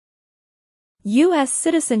U.S.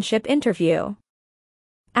 citizenship interview.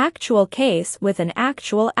 Actual case with an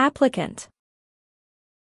actual applicant.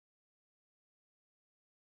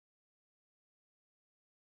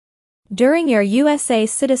 During your USA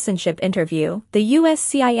citizenship interview, the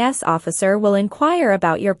USCIS officer will inquire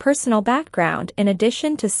about your personal background in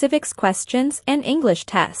addition to civics questions and English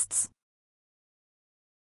tests.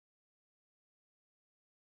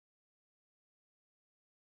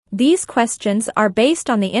 These questions are based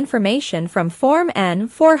on the information from Form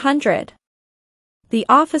N-400. The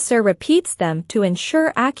officer repeats them to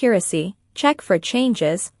ensure accuracy, check for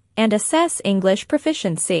changes, and assess English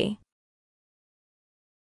proficiency.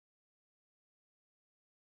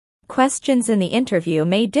 Questions in the interview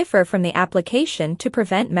may differ from the application to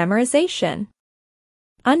prevent memorization.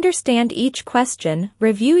 Understand each question,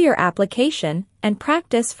 review your application, and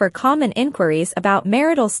practice for common inquiries about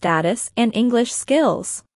marital status and English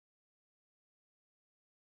skills.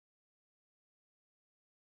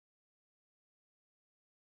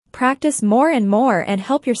 Practice more and more and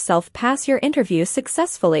help yourself pass your interview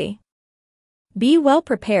successfully. Be well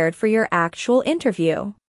prepared for your actual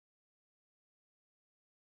interview.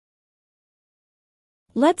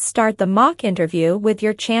 Let's start the mock interview with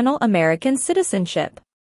your channel American Citizenship.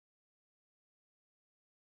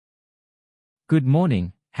 Good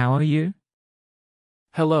morning, how are you?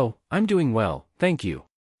 Hello, I'm doing well, thank you.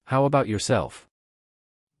 How about yourself?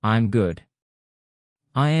 I'm good.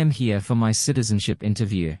 I am here for my citizenship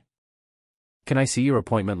interview. Can I see your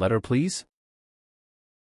appointment letter, please?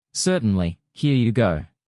 Certainly, here you go.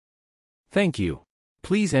 Thank you.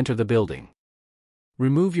 Please enter the building.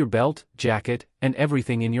 Remove your belt, jacket, and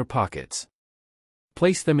everything in your pockets.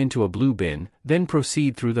 Place them into a blue bin, then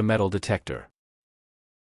proceed through the metal detector.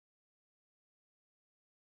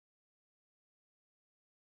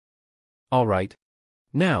 All right.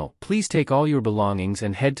 Now, please take all your belongings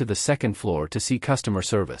and head to the second floor to see customer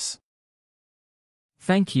service.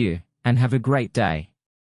 Thank you, and have a great day.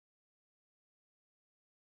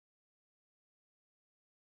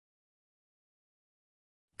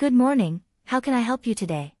 Good morning, how can I help you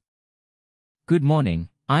today? Good morning,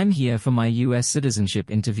 I'm here for my U.S. citizenship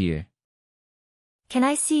interview. Can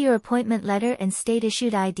I see your appointment letter and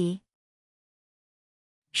state-issued ID?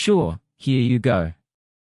 Sure, here you go.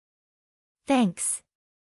 Thanks.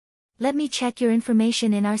 Let me check your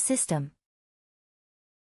information in our system.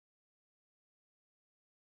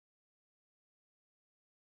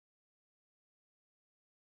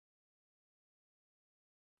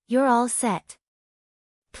 You're all set.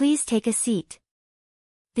 Please take a seat.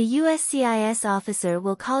 The USCIS officer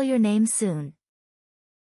will call your name soon.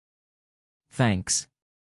 Thanks.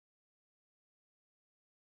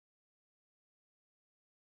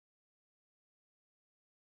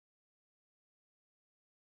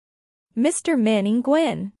 Mr. Min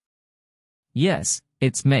Nguyen. Yes,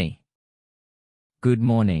 it's me. Good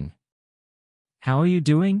morning. How are you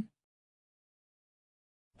doing?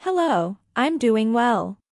 Hello, I'm doing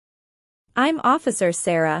well. I'm Officer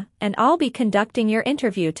Sarah, and I'll be conducting your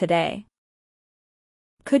interview today.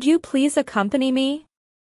 Could you please accompany me?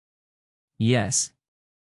 Yes.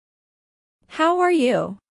 How are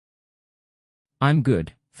you? I'm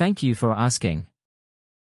good, thank you for asking.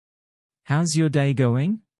 How's your day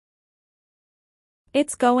going?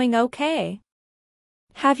 It's going okay.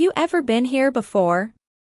 Have you ever been here before?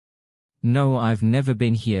 No, I've never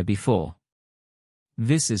been here before.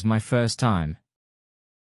 This is my first time.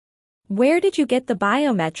 Where did you get the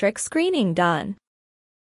biometric screening done?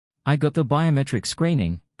 I got the biometric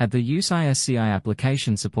screening at the USCIS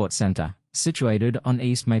Application Support Center, situated on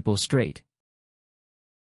East Maple Street.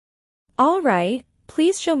 All right,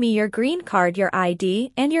 please show me your green card, your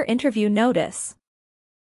ID, and your interview notice.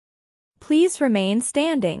 Please remain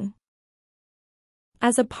standing.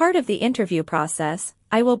 As a part of the interview process,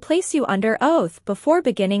 I will place you under oath before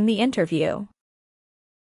beginning the interview.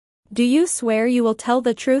 Do you swear you will tell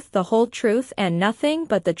the truth, the whole truth, and nothing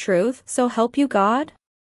but the truth, so help you God?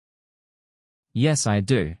 Yes, I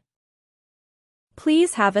do.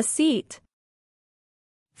 Please have a seat.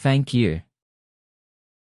 Thank you.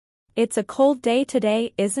 It's a cold day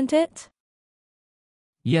today, isn't it?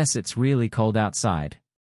 Yes, it's really cold outside.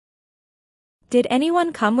 Did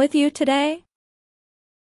anyone come with you today?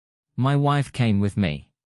 My wife came with me.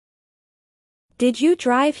 Did you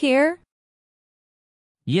drive here?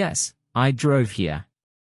 Yes, I drove here.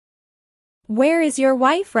 Where is your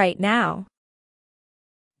wife right now?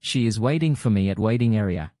 She is waiting for me at waiting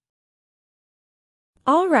area.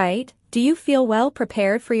 All right, do you feel well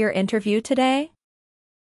prepared for your interview today?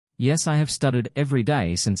 Yes, I have studied every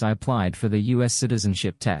day since I applied for the U.S.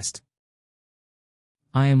 citizenship test.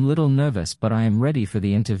 I am little nervous, but I am ready for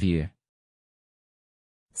the interview.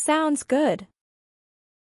 Sounds good.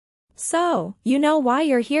 So, you know why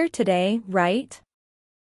you're here today, right?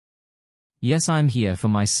 Yes, I'm here for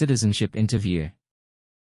my citizenship interview.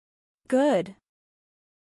 Good.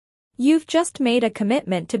 You've just made a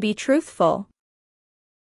commitment to be truthful.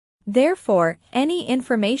 Therefore, any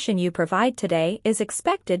information you provide today is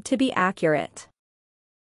expected to be accurate.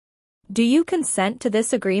 Do you consent to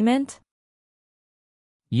this agreement?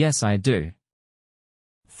 Yes, I do.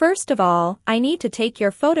 First of all, I need to take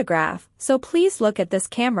your photograph, so please look at this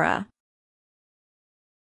camera.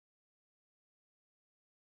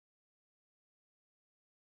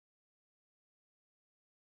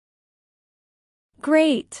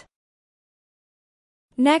 Great.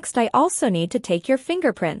 Next, I also need to take your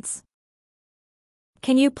fingerprints.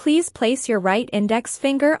 Can you please place your right index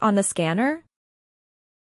finger on the scanner?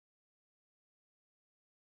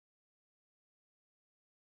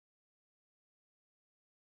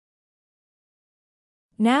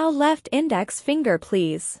 Now left index finger,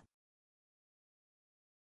 please.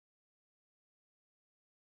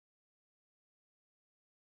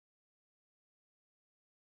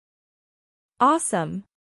 Awesome.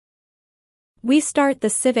 We start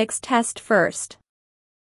the civics test first.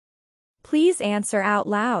 Please answer out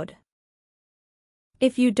loud.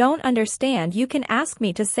 If you don't understand, you can ask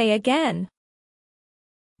me to say again.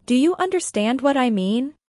 Do you understand what I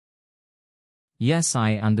mean? Yes,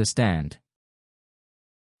 I understand.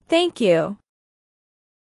 Thank you.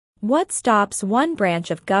 What stops one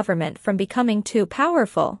branch of government from becoming too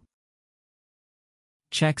powerful?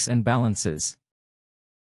 Checks and balances.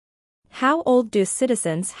 How old do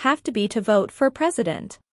citizens have to be to vote for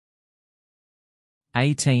president?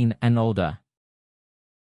 18 and older.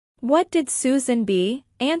 What did Susan B.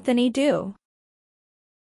 Anthony do?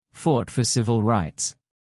 Fought for civil rights.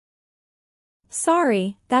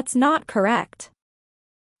 Sorry, that's not correct.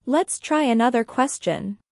 Let's try another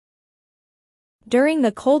question. During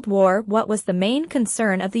the Cold War, what was the main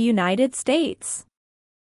concern of the United States?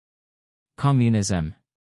 Communism.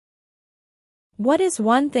 What is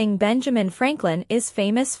one thing Benjamin Franklin is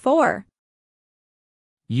famous for?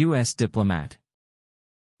 U.S. diplomat.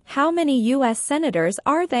 How many U.S. senators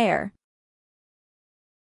are there?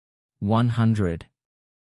 100.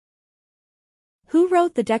 Who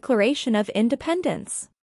wrote the Declaration of Independence?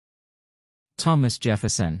 Thomas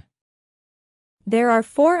Jefferson. There are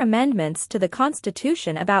 4 amendments to the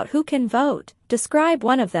Constitution about who can vote. Describe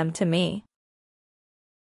one of them to me.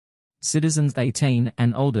 Citizens 18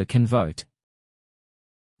 and older can vote.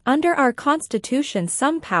 Under our Constitution,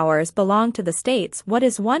 some powers belong to the states. What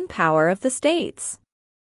is one power of the states?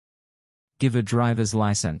 Give a driver's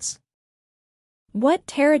license. What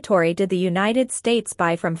territory did the United States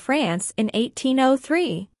buy from France in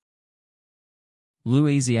 1803?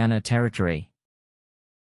 Louisiana Territory.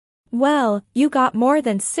 Well, you got more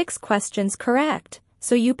than 6 questions correct,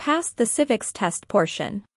 so you passed the civics test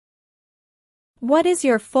portion. What is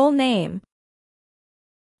your full name?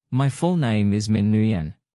 My full name is Min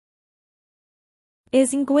Nguyen.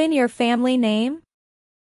 Is Nguyen your family name?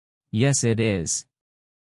 Yes, it is.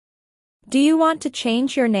 Do you want to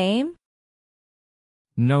change your name?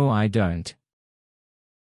 No, I don't.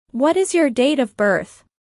 What is your date of birth?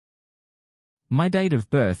 My date of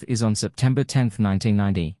birth is on September 10,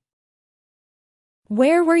 1990.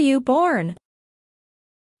 Where were you born?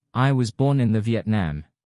 I was born in the Vietnam.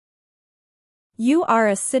 You are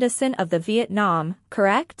a citizen of the Vietnam,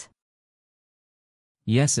 correct?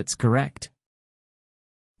 Yes, it's correct.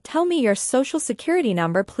 Tell me your social security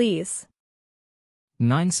number, please.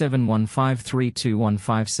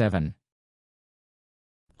 971532157.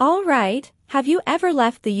 All right, have you ever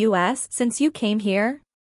left the U.S. since you came here?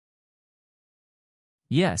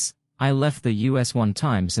 Yes, I left the US one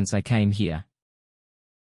time since I came here.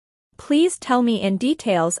 Please tell me in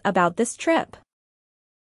details about this trip.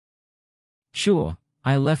 Sure,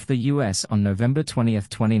 I left the US on November 20,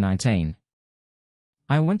 2019.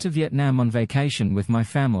 I went to Vietnam on vacation with my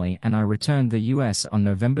family and I returned the US on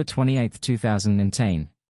November 28, 2010.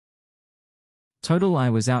 Total, I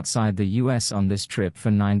was outside the US on this trip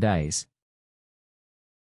for 9 days.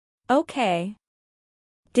 Okay.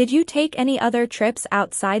 Did you take any other trips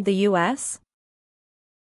outside the U.S.?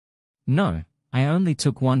 No, I only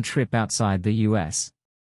took one trip outside the US.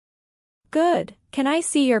 Good. Can I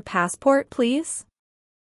see your passport, please?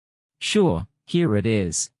 Sure, here it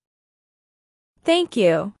is. Thank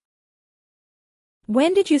you.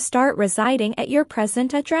 When did you start residing at your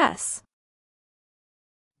present address?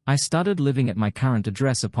 I started living at my current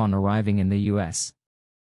address upon arriving in the US.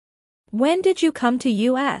 When did you come to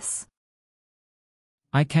U.S.?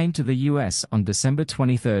 I came to the US on December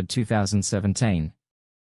 23, 2017.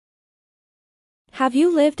 Have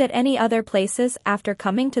you lived at any other places after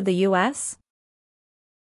coming to the U.S.?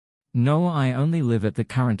 No, I only live at the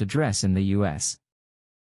current address in the U.S.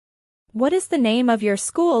 What is the name of your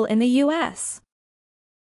school in the U.S.?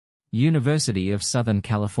 University of Southern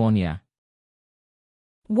California.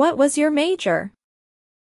 What was your major?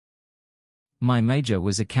 My major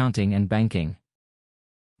was accounting and banking.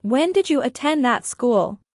 When did you attend that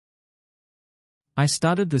school? I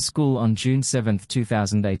started the school on June 7,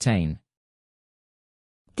 2018.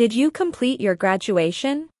 Did you complete your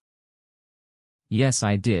graduation? Yes,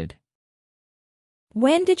 I did.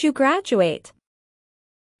 When did you graduate?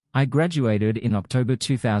 I graduated in October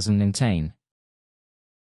 2010.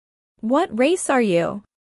 What race are you?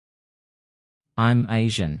 I'm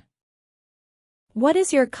Asian. What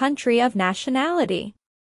is your country of nationality?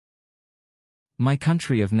 My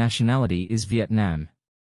country of nationality is Vietnam.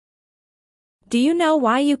 Do you know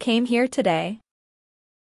why you came here today?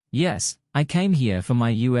 Yes, I came here for my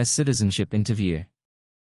U.S. citizenship interview.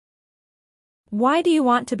 Why do you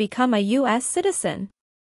want to become a U.S. citizen?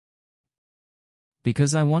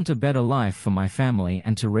 Because I want a better life for my family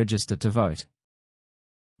and to register to vote.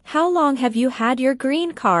 How long have you had your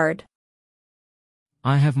green card?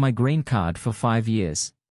 I have my green card for 5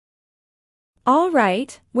 years. All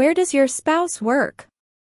right, where does your spouse work?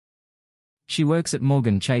 She works at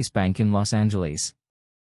Morgan Chase Bank in Los Angeles.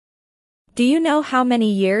 Do you know how many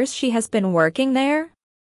years she has been working there?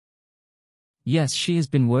 Yes, she has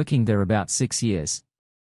been working there about 6 years.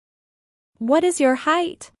 What is your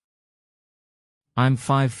height? I'm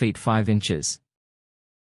 5 feet 5 inches.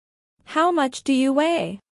 How much do you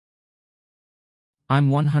weigh? I'm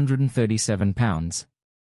 137 pounds.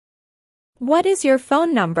 What is your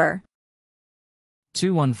phone number?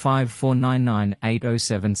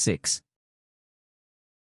 215-499-8076.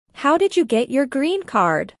 How did you get your green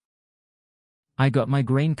card? I got my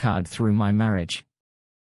green card through my marriage.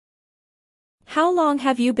 How long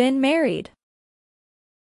have you been married?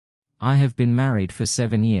 I have been married for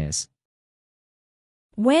 7 years.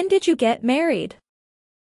 When did you get married?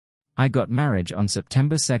 I got married on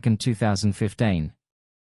September 2, 2015.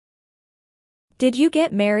 Did you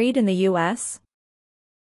get married in the U.S.?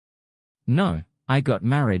 No, I got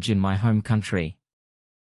married in my home country.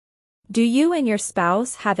 Do you and your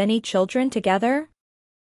spouse have any children together?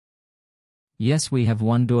 Yes, we have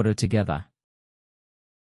one daughter together.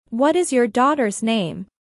 What is your daughter's name?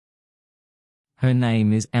 Her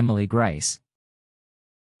name is Emily Grace.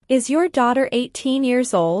 Is your daughter 18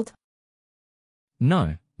 years old?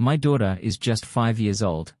 No, my daughter is just 5 years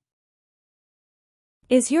old.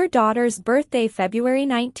 Is your daughter's birthday February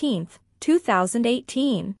 19th,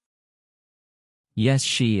 2018? Yes,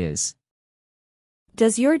 she is.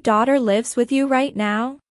 Does your daughter lives with you right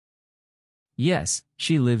now? Yes,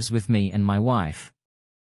 she lives with me and my wife.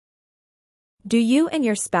 Do you and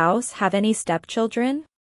your spouse have any stepchildren?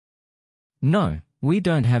 No, we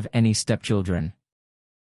don't have any stepchildren.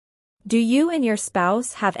 Do you and your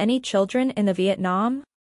spouse have any children in the Vietnam?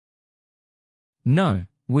 No,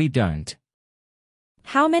 we don't.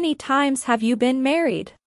 How many times have you been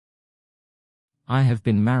married? I have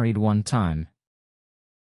been married 1 time.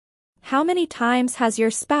 How many times has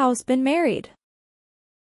your spouse been married?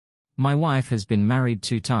 My wife has been married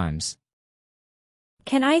 2 times.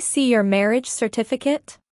 Can I see your marriage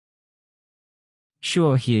certificate?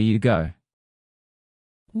 Sure, here you go.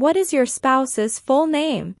 What is your spouse's full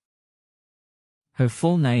name? Her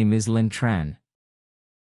full name is Lynn Tran.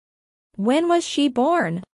 When was she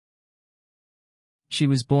born? She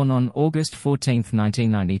was born on August 14,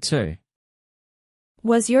 1992.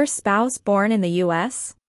 Was your spouse born in the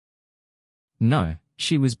U.S.? No,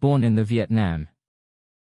 she was born in the Vietnam.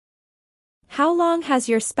 How long has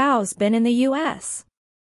your spouse been in the U.S.?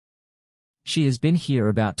 She has been here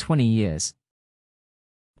about 20 years.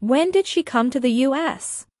 When did she come to the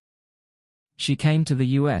U.S.? She came to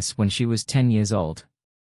the U.S. when she was 10 years old.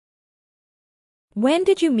 When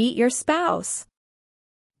did you meet your spouse?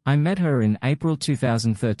 I met her in April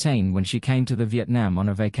 2013 when she came to the Vietnam on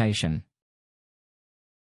a vacation.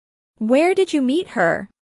 Where did you meet her?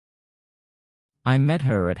 I met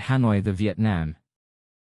her at Hanoi, the Vietnam.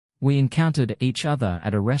 We encountered each other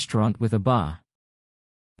at a restaurant with a bar.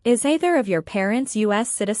 Is either of your parents U.S.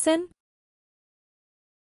 citizen?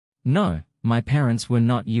 No, my parents were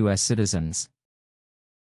not U.S. citizens.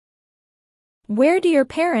 Where do your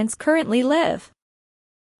parents currently live?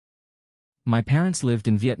 My parents lived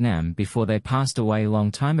in Vietnam before they passed away a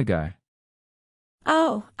long time ago.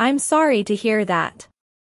 Oh, I'm sorry to hear that.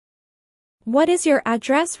 What is your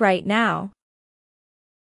address right now?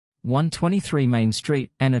 123 Main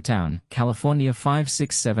Street, Anatown, California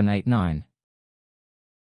 56789.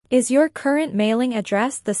 Is your current mailing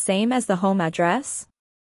address the same as the home address?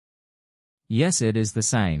 Yes, it is the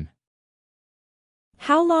same.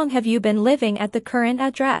 How long have you been living at the current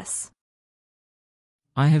address?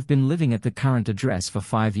 I have been living at the current address for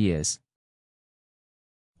 5 years.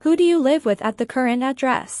 Who do you live with at the current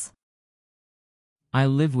address? I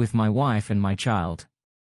live with my wife and my child.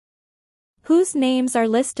 Whose names are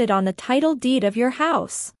listed on the title deed of your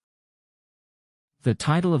house? The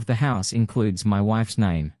title of the house includes my wife's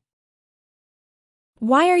name.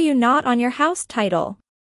 Why are you not on your house title?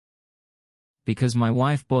 Because my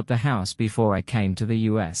wife bought the house before I came to the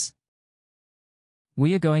US.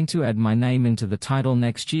 We are going to add my name into the title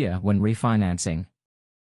next year when refinancing.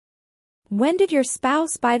 When did your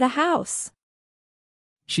spouse buy the house?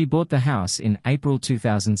 She bought the house in April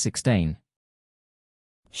 2016.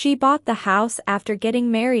 She bought the house after getting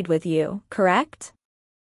married with you, correct?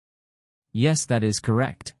 Yes, that is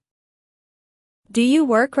correct. Do you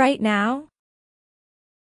work right now?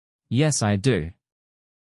 Yes, I do.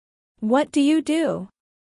 What do you do?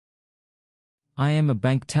 I am a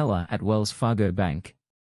bank teller at Wells Fargo Bank.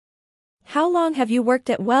 How long have you worked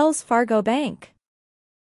at Wells Fargo Bank?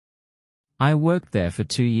 I worked there for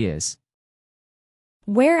 2 years.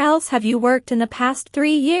 Where else have you worked in the past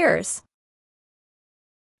 3 years?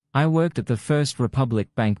 I worked at the First Republic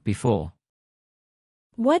Bank before.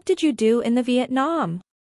 What did you do in the Vietnam?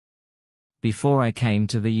 Before I came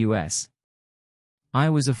to the US. I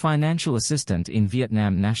was a financial assistant in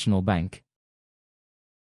Vietnam National Bank.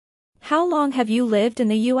 How long have you lived in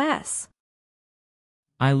the US?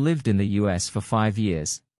 I lived in the US for 5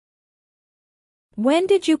 years. When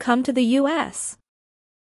did you come to the US?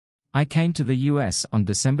 I came to the US on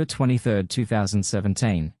December 23,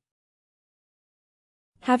 2017.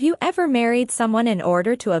 Have you ever married someone in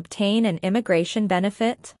order to obtain an immigration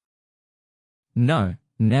benefit? No,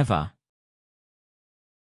 never.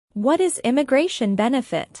 What is immigration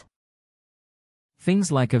benefit?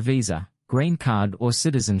 Things like a visa, green card or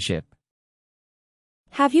citizenship.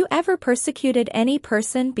 Have you ever persecuted any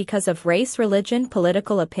person because of race, religion,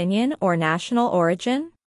 political opinion, or national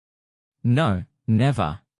origin? No,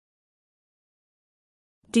 never.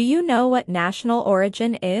 Do you know what national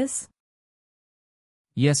origin is?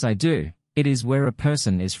 Yes, I do. It is where a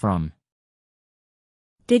person is from.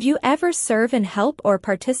 Did you ever serve and help or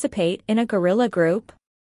participate in a guerrilla group?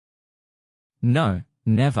 No,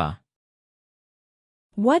 never.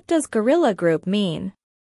 What does guerrilla group mean?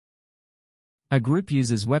 A group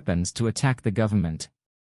uses weapons to attack the government.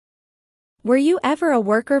 Were you ever a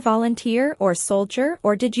worker, volunteer, or soldier,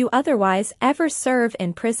 or did you otherwise ever serve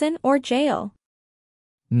in prison or jail?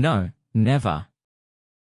 No, never.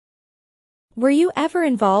 Were you ever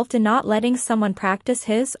involved in not letting someone practice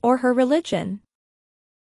his or her religion?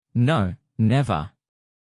 No, never.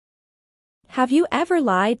 Have you ever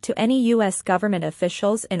lied to any U.S. government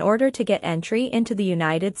officials in order to get entry into the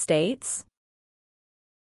United States?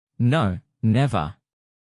 No, never.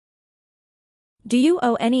 Do you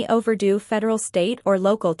owe any overdue federal, state, or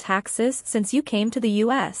local taxes since you came to the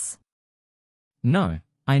U.S.? No,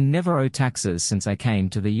 I never owe taxes since I came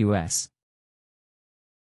to the US.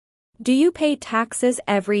 Do you pay taxes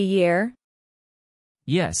every year?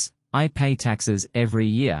 Yes, I pay taxes every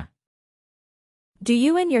year. Do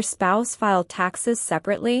you and your spouse file taxes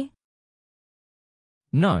separately?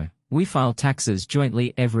 No, we file taxes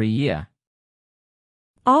jointly every year.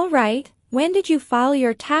 All right, when did you file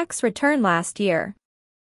your tax return last year?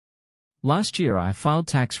 Last year I filed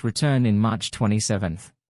tax return in March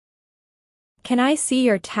 27th. Can I see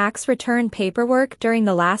your tax return paperwork during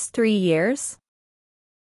the last 3 years?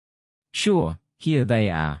 Sure, here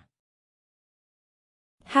they are.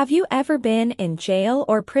 Have you ever been in jail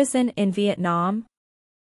or prison in Vietnam?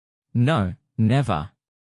 No, never.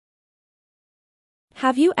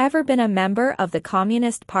 Have you ever been a member of the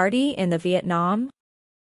Communist Party in the Vietnam?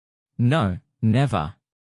 No, never.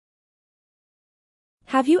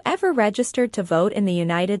 Have you ever registered to vote in the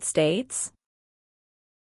United States?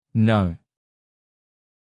 No.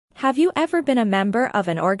 Have you ever been a member of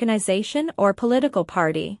an organization or political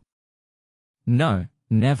party? No,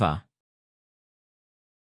 never.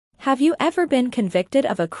 Have you ever been convicted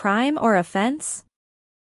of a crime or offense?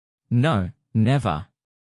 No, never.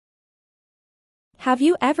 Have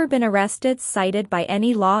you ever been arrested, cited by any law enforcement officer for any reason? No, never. Have you ever been arrested, cited by any law enforcement officer for any reason? No, never. Have you ever been arrested, cited by any law enforcement officer for any reason? No, never. Have you ever been arrested, cited by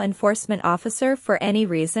any law enforcement officer for any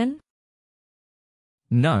reason?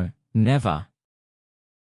 No, never.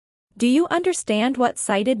 Do you understand what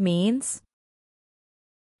cited means?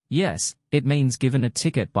 Yes, it means given a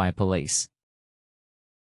ticket by police.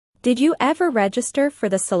 Did you ever register for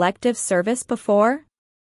the Selective Service before?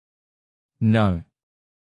 No.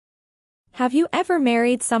 Have you ever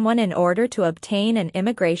married someone in order to obtain an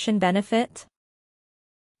immigration benefit?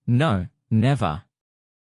 No, never.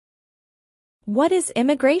 What is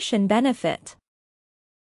immigration benefit?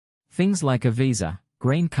 Things like a visa,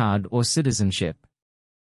 green card or citizenship.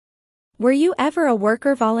 Were you ever a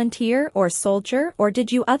worker volunteer or soldier, or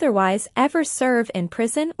did you otherwise ever serve in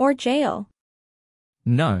prison or jail?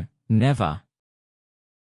 No, never.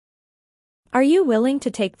 Are you willing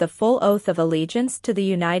to take the full oath of allegiance to the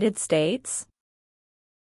United States?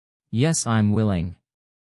 Yes, I'm willing.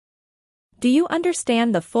 Do you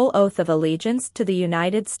understand the full oath of allegiance to the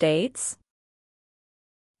United States?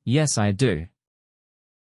 Yes, I do.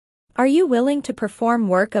 Are you willing to perform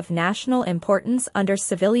work of national importance under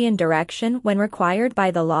civilian direction when required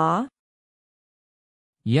by the law?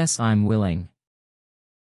 Yes, I'm willing.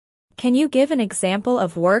 Can you give an example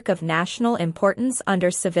of work of national importance under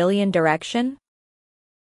civilian direction?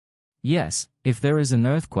 Yes, if there is an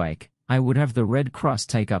earthquake, I would have the Red Cross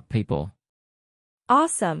take up people.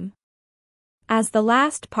 Awesome. As the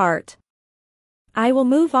last part, I will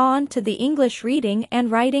move on to the English reading and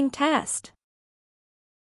writing test.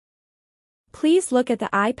 Please look at the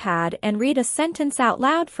iPad and read a sentence out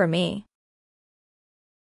loud for me.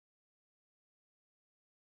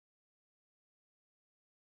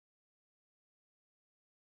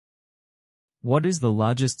 What is the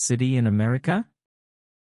largest city in America?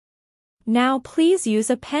 Now please use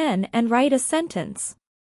a pen and write a sentence.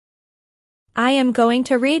 I am going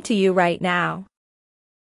to read to you right now.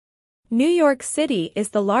 New York City is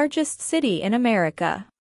the largest city in America.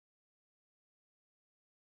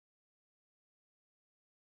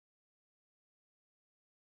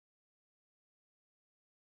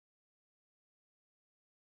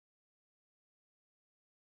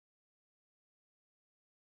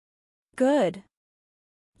 Good.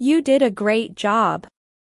 You did a great job.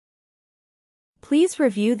 Please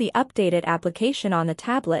review the updated application on the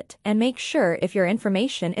tablet and make sure if your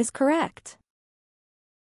information is correct.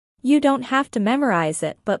 You don't have to memorize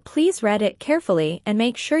it, but please read it carefully and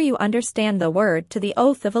make sure you understand the word to the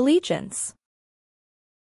oath of allegiance.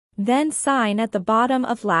 Then sign at the bottom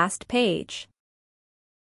of last page.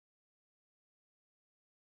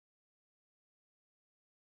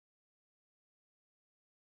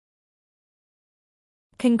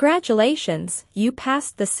 Congratulations, you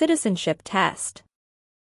passed the citizenship test.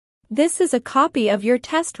 This is a copy of your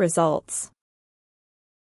test results.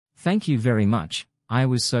 Thank you very much. I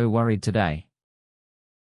was so worried today.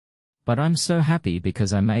 But I'm so happy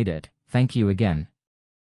because I made it. Thank you again.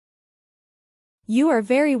 You are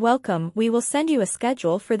very welcome. We will send you a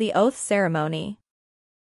schedule for the oath ceremony.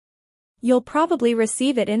 You'll probably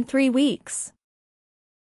receive it in 3 weeks.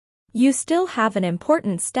 You still have an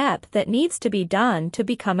important step that needs to be done to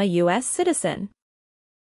become a U.S. citizen.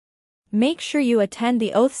 Make sure you attend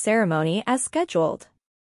the oath ceremony as scheduled.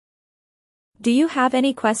 Do you have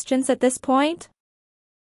any questions at this point?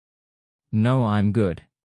 No, I'm good.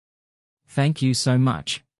 Thank you so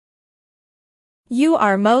much. You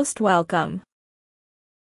are most welcome.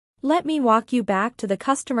 Let me walk you back to the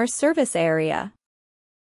customer service area.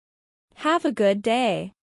 Have a good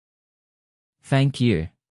day. Thank you.